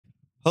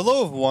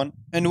Hello everyone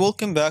and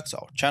welcome back to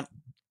our channel.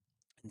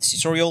 In this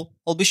tutorial,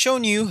 I'll be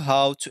showing you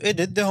how to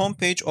edit the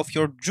homepage of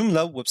your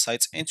Joomla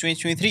website in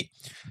 2023.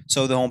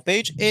 So the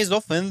homepage is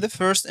often the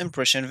first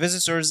impression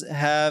visitors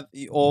have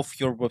of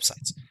your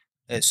website.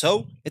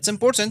 So it's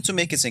important to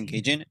make it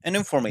engaging and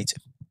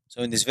informative.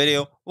 So in this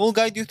video, we'll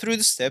guide you through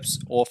the steps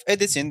of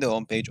editing the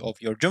homepage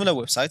of your Joomla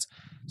website.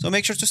 So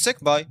make sure to stick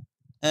by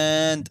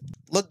and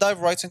let's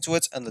dive right into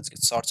it and let's get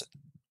started.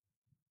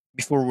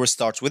 Before we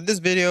start with this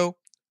video,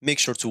 make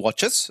sure to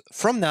watch it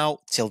from now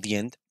till the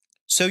end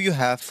so you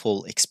have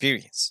full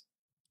experience.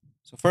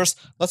 So first,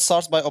 let's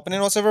start by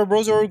opening whatever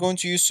browser we're going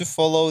to use to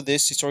follow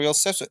this tutorial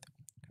steps with.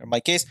 In my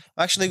case,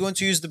 I'm actually going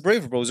to use the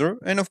Brave browser,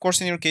 and of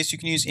course in your case you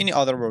can use any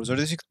other browser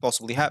that you could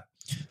possibly have.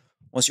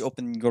 Once you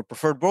open your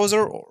preferred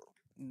browser or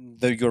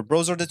your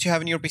browser that you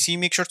have in your PC,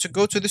 make sure to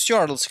go to this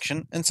URL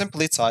section and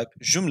simply type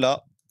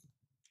joomla.com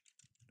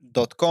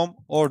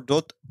or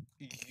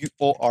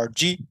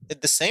 .org.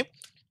 It's the same.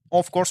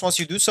 Of course, once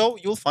you do so,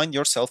 you'll find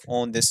yourself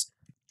on this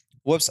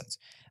website.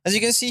 As you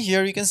can see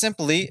here, you can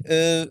simply,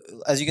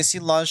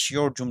 launch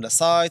your Joomla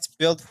site,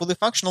 build fully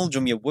functional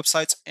Joomla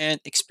websites, and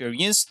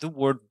experience the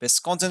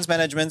WordPress content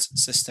management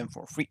system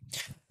for free.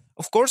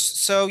 Of course,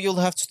 so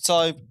you'll have to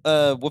type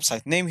a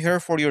website name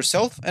here for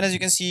yourself, and as you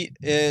can see,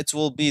 it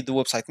will be the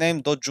website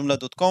name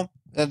 .joomla.com,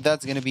 and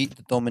that's going to be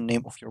the domain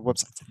name of your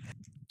website.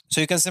 So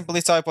you can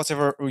simply type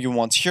whatever you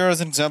want here as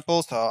an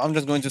example. So I'm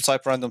just going to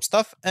type random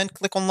stuff and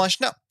click on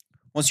launch now.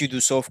 Once you do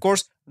so, of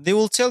course, they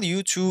will tell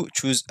you to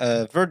choose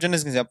a version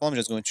as an example. I'm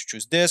just going to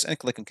choose this and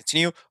click on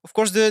continue. Of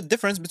course, the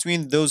difference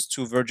between those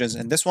two versions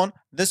and this one,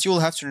 this you will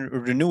have to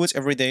renew it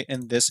every day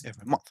and this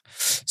every month.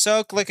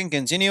 So click on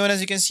continue. And as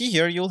you can see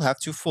here, you'll have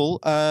to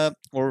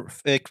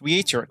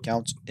create your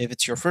account if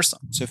it's your first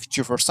time. So if it's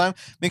your first time,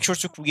 make sure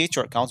to create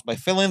your account by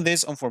filling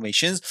these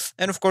informations.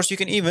 And of course, you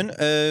can even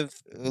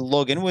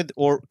log in with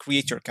or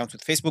create your account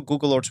with Facebook,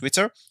 Google, or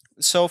Twitter.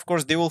 So of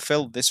course they will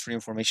fill this free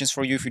information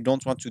for you if you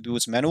don't want to do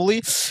it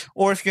manually,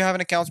 or if you have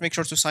an account, make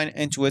sure to sign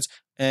into it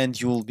and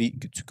you will be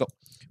good to go.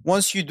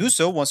 Once you do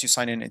so, once you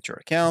sign in into your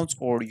account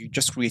or you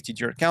just created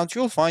your account,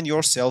 you'll find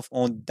yourself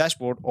on the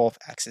dashboard of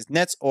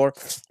AccessNet, or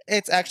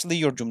it's actually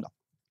your Joomla.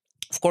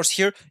 Of course,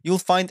 here you'll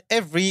find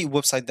every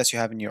website that you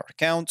have in your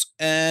account,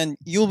 and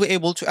you'll be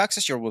able to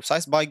access your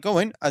websites by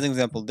going, as an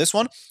example, this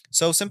one.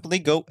 So simply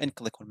go and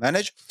click on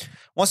manage.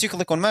 Once you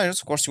click on manage,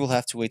 of course, you will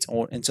have to wait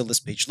until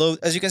this page loads.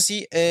 As you can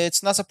see,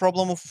 it's not a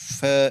problem of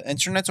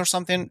internet or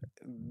something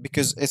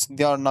because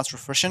they are not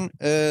refreshing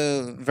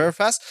very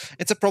fast.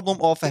 It's a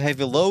problem of a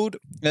heavy load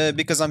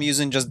because I'm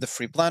using just the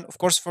free plan. Of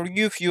course, for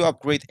you, if you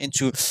upgrade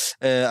into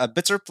a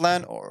better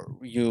plan or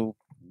you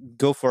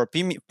go for a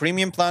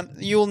premium plan,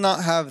 you will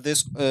not have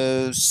this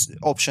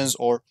options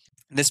or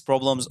these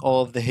problems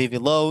of the heavy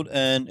load,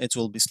 and it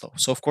will be slow.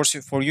 So of course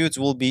for you it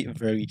will be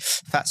very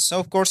fast. So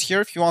of course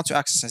here, if you want to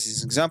access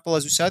this example,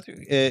 as we said,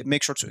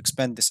 make sure to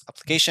expand this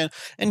application,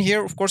 and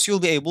here of course you'll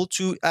be able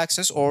to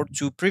access or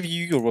to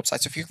preview your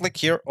website. So if you click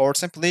here or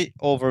simply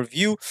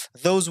overview,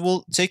 those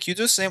will take you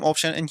to the same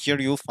option, and here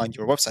you'll find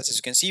your website. As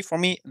you can see, for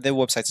me the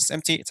website is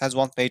empty. It has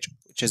one page,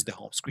 which is the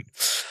home screen.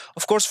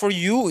 Of course, for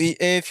you,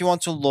 if you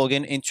want to log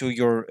in into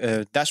your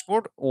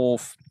dashboard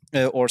of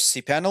or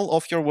cPanel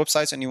of your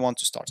website and you want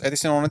to start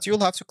editing on it,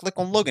 you'll have to click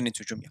on login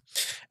into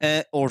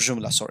Joomla or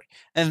Joomla, sorry,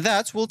 and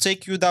that will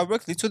take you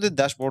directly to the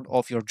dashboard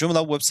of your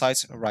Joomla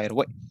website right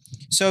away.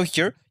 So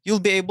here you'll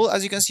be able,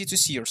 as you can see, to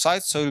see your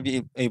site. So you'll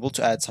be able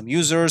to add some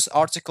users,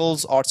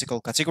 articles, article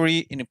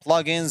category, any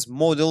plugins,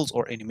 models,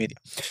 or any media.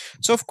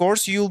 So of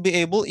course you'll be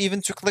able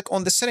even to click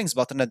on the settings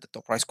button at the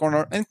top right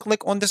corner and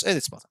click on this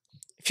edits button.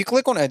 If you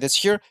click on edits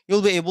here,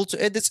 you'll be able to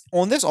edit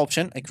on this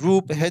option, a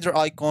group, a header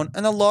icon,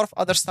 and a lot of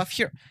other stuff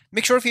here.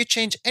 Make sure if you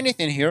change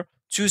anything here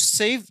to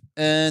save,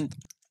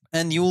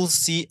 and you will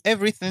see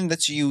everything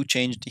that you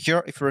changed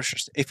here if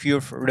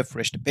you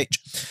refresh the page.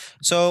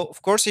 So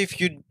of course, if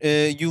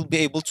you'll be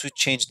able to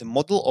change the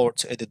model or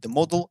to edit the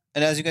model,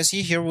 and as you can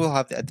see here, we'll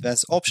have the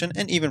advanced option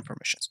and even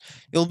permissions.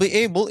 You'll be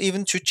able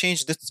even to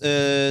change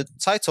the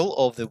title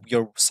of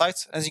your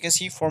site. As you can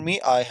see, for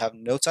me, I have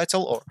no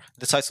title, or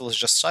the title is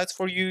just site.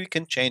 For you, you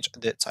can change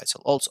the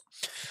title also.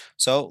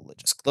 So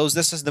let's just close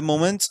this as the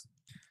moment.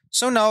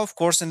 So now, of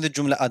course, in the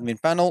Joomla admin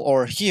panel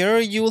or here,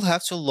 you will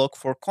have to look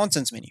for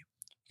content menu.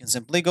 You can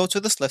simply go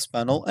to this left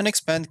panel and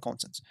expand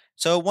content.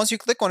 So once you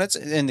click on it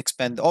and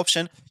expand the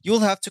option, you'll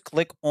have to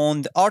click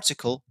on the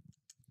article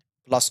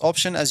plus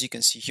option, as you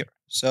can see here.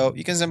 So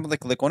you can simply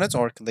click on it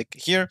or click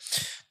here.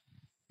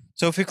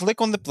 So if you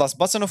click on the plus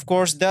button, of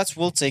course, that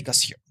will take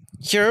us here.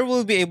 Here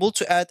we'll be able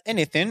to add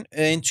anything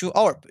into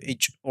our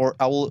page or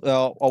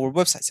our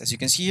websites. As you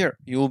can see here,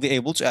 you will be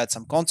able to add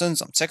some content,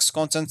 some text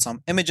content,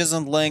 some images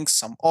and links,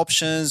 some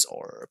options,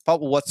 or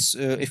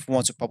if you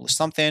want to publish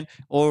something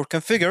or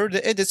configure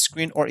the edit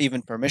screen or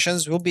even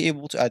permissions. We'll be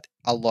able to add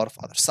a lot of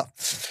other stuff.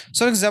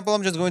 So, for example,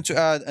 I'm just going to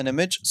add an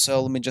image.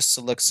 So let me just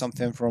select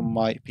something from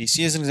my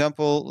PC as an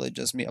example. Let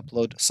just me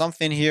upload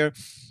something here,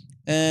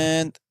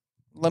 and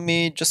let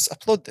me just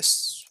upload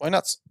this. Why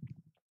not?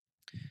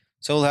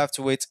 So we'll have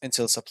to wait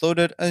until it's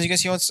uploaded. As you can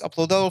see, once it's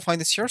uploaded, I'll find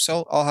this here.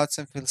 So I'll have to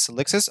simply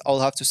select this. I'll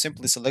have to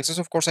simply select this.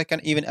 Of course, I can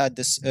even add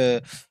this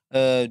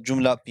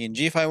Joomla PNG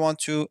if I want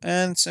to,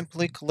 and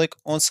simply click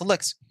on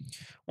select.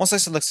 Once I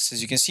select this,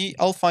 as you can see,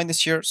 I'll find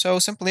this here. So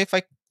simply if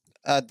I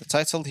add the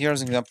title here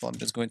as an example, I'm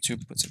just going to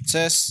put it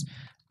this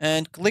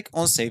and click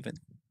on save it.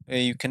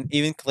 You can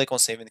even click on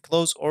save and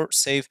close or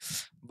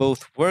save,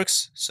 both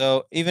works.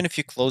 So even if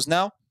you close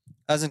now,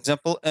 as an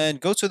example, and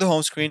go to the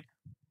home screen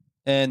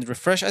and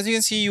refresh, as you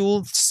can see, you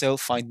will still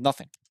find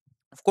nothing.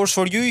 Of course,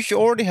 for you, if you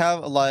already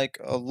have like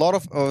a lot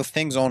of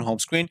things on home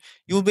screen,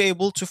 you'll be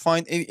able to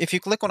find, if you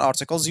click on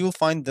articles, you'll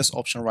find this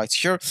option right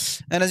here.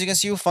 And as you can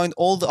see, you'll find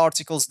all the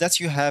articles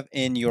that you have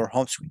in your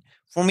home screen.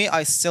 For me,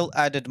 I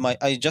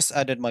just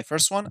added my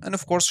first one. And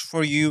of course,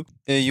 for you,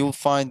 you'll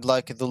find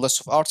like the list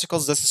of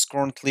articles that is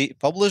currently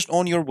published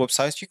on your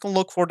website. You can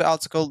look for the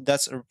article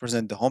that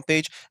represent the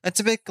homepage. And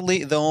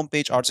typically the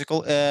homepage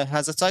article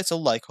has a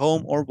title like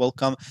home or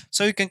welcome.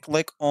 So you can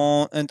click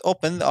on and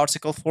open the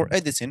article for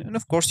editing. And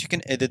of course, you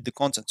can edit the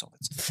content of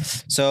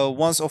it. So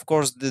once, of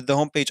course, the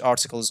homepage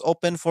article is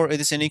open for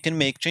editing, you can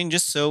make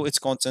changes. So its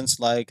contents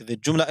like the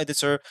Joomla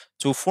editor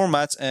to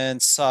format and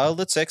style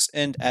the text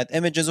and add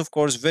images, of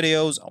course,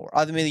 videos or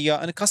other media,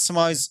 and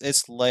customize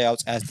its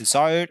layout as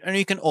desired. And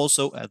you can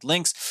also add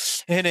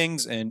links,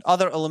 headings, and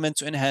other elements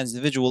to enhance the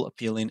visual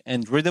appealing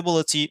and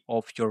readability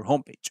of your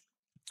homepage.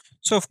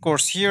 So of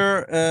course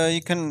here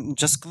you can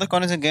just click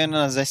on it again,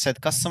 and as I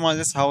said, customize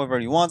this however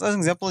you want. As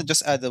an example,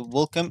 just add a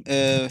welcome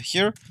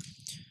here,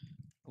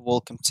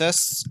 welcome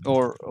tests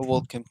or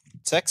welcome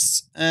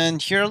text,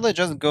 and here let's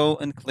just go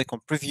and click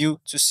on preview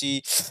to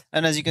see.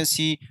 And as you can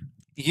see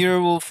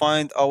here, we'll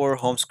find our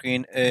home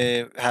screen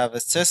have a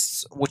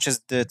test, which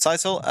is the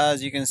title.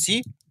 As you can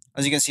see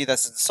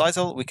that's the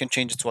title. We can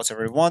change it to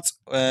whatever we want,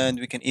 and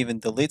we can even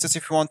delete it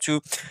if you want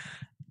to.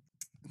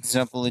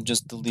 Example,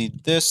 just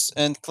delete this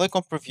and click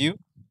on preview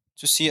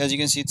to see. As you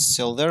can see, it's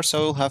still there, so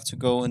we'll have to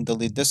go and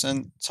delete this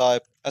and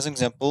type as an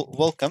example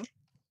welcome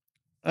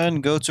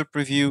and go to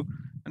preview.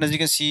 And as you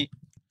can see,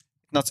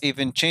 not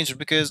even changed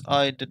because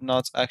I did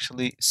not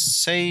actually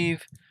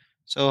save.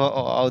 So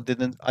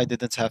I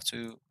didn't have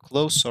to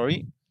close,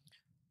 sorry.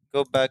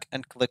 Go back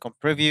and click on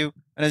preview,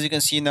 and as you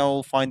can see now,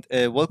 we'll find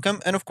welcome.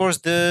 And of course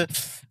the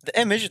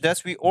image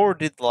that we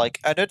already like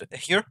added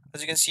here,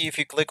 as you can see, if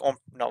you click on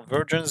now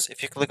versions,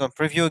 if you click on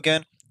preview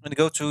again and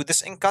go to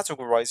this in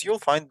categorize, you'll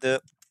find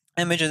the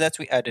image that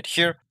we added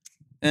here.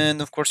 And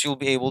of course, you'll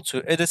be able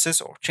to edit this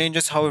or change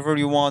it however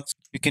you want.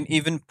 You can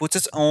even put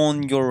it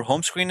on your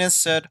home screen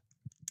instead,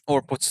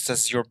 or put it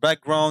as your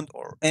background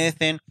or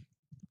anything.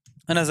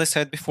 And as I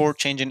said before,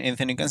 changing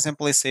anything, you can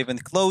simply save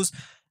and close,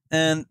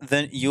 and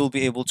then you'll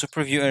be able to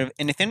preview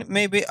anything.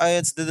 Maybe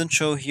I didn't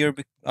show here,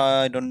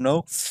 I don't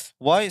know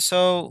why.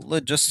 So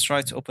let's just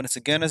try to open it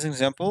again as an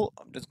example.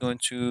 I'm just going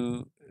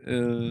to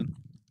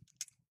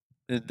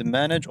the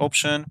manage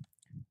option.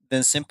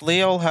 Then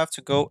simply I'll have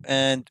to go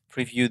and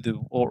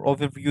preview or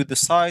overview the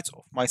site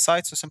of my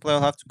site. So simply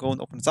I'll have to go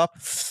and open it up.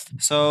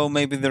 So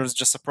maybe there's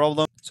just a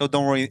problem. So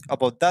don't worry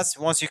about that.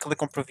 Once you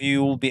click on preview,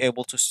 you'll be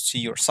able to see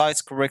your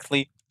sites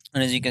correctly.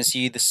 And as you can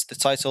see, this is the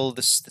title,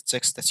 this is the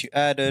text that you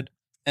added.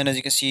 And as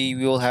you can see,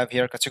 we will have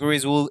here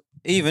categories. We'll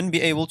even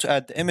be able to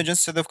add the image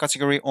instead of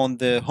category on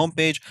the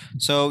homepage.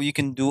 So you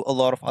can do a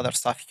lot of other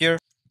stuff here.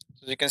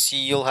 As you can see,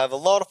 you'll have a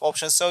lot of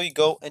options, so you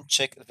go and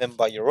check them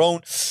by your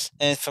own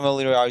and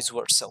familiarize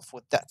yourself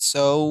with that.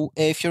 So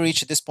if you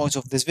reach this point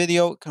of this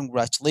video,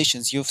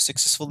 congratulations, you've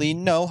successfully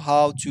know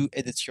how to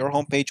edit your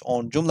homepage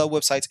on Joomla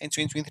websites in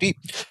 2023.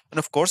 And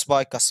of course,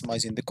 by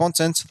customizing the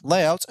content,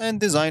 layout, and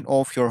design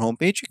of your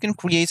homepage, you can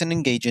create an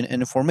engaging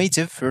and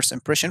informative first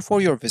impression for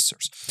your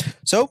visitors.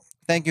 So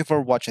thank you for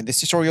watching this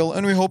tutorial,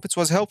 and we hope it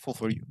was helpful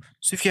for you.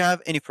 So if you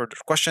have any further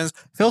questions,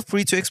 feel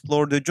free to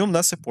explore the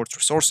Joomla support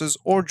resources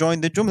or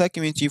join the Joomla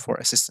community for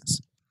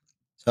assistance.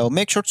 So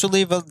make sure to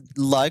leave a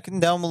like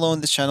down below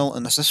on this channel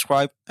and a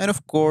subscribe. And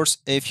of course,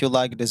 if you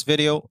like this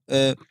video,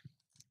 you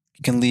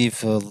can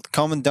leave a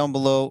comment down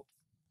below,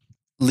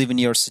 leaving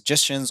your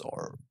suggestions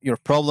or your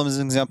problems as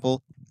an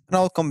example, and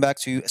I'll come back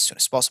to you as soon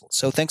as possible.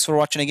 So thanks for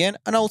watching again,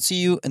 and I'll see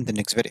you in the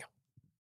next video.